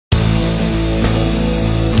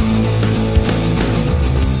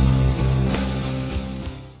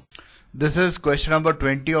This is question number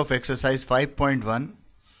 20 of exercise 5.1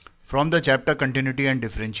 from the chapter Continuity and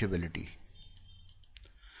Differentiability.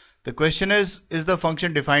 The question is the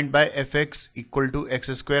function defined by fx equal to x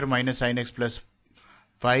square minus sin x plus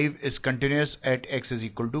 5 is continuous at x is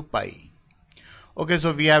equal to pi? Okay,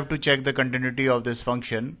 so we have to check the continuity of this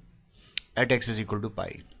function at x is equal to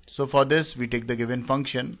pi. So for this we take the given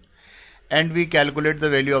function and we calculate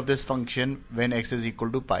the value of this function when x is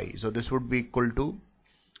equal to pi. So this would be equal to,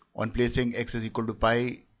 on placing x is equal to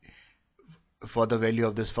pi for the value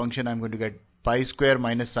of this function, I'm going to get pi square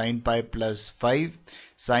minus sin pi plus 5.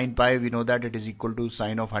 Sin pi, we know that it is equal to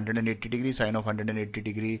sine of 180 degree. Sine of 180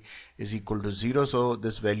 degree is equal to 0. So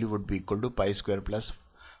this value would be equal to pi square plus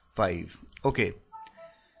 5. Okay.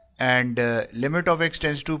 And limit of x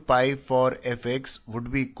tends to pi for fx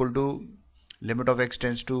would be equal to limit of x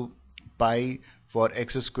tends to pi for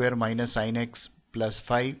x square minus sin x plus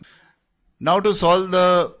 5. Now to solve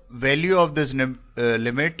the value of this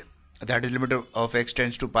limit, that is limit of x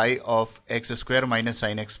tends to pi of x square minus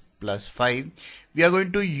sin x plus 5, we are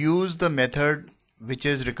going to use the method which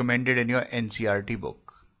is recommended in your NCERT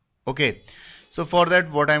book. Okay, so for that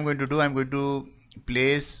what I'm going to do, I'm going to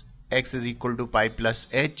place x is equal to pi plus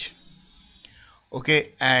h.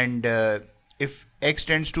 Okay, and if x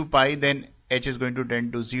tends to pi, then h is going to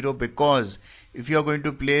tend to 0, because if you are going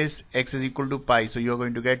to place x is equal to pi, so you are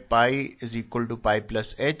going to get pi is equal to pi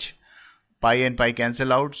plus h. Pi and pi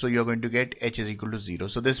cancel out, so you are going to get h is equal to 0.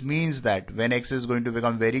 So this means that when x is going to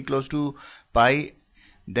become very close to pi,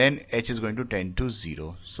 then h is going to tend to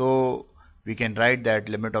 0. So we can write that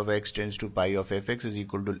limit of x tends to pi of fx is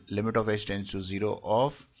equal to limit of h tends to 0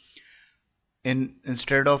 of,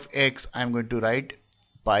 instead of x I'm going to write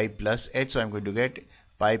pi plus h, so I'm going to get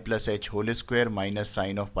pi plus h whole square minus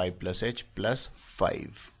sine of pi plus h plus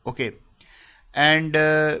 5. Okay, and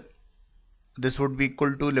this would be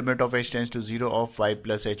equal to limit of h tends to 0 of pi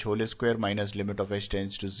plus h whole square minus limit of h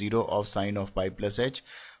tends to 0 of sine of pi plus h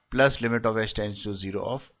plus limit of h tends to 0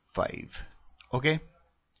 of 5. Okay,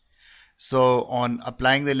 so on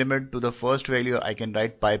applying the limit to the first value, I can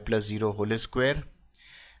write pi plus 0 whole square,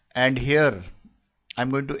 and here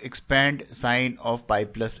I'm going to expand sine of pi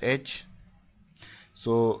plus h.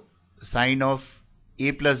 So sine of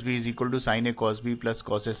a plus b is equal to sine a cos b plus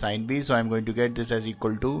cos a sine b. So I'm going to get this as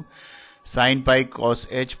equal to sine pi cos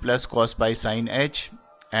h plus cos pi sine h,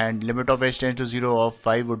 and limit of h tends to 0 of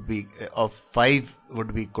 5 would be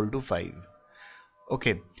equal to 5.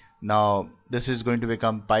 Okay, now this is going to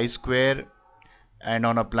become pi square, and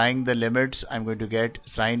on applying the limits I'm going to get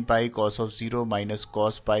sine pi cos of 0 minus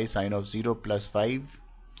cos pi sine of 0 plus 5.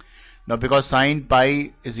 Now because sine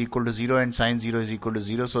pi is equal to 0 and sine 0 is equal to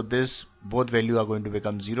 0, so this both value are going to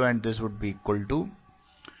become 0, and this would be equal to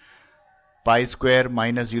pi square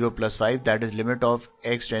minus 0 plus 5, that is limit of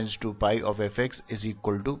x tends to pi of fx is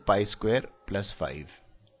equal to pi square plus 5.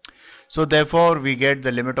 So therefore we get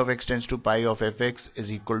the limit of x tends to pi of fx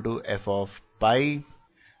is equal to f of pi,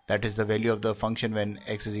 that is the value of the function when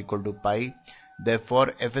x is equal to pi.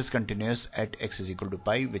 Therefore f is continuous at x is equal to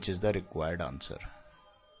pi, which is the required answer.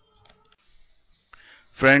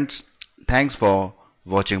 Friends, thanks for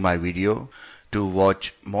watching my video. To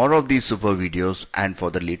watch more of these super videos and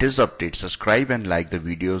for the latest updates, subscribe and like the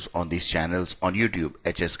videos on these channels on YouTube,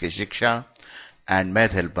 HSK Shiksha and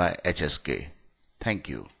Math Help by HSK. Thank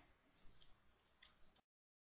you.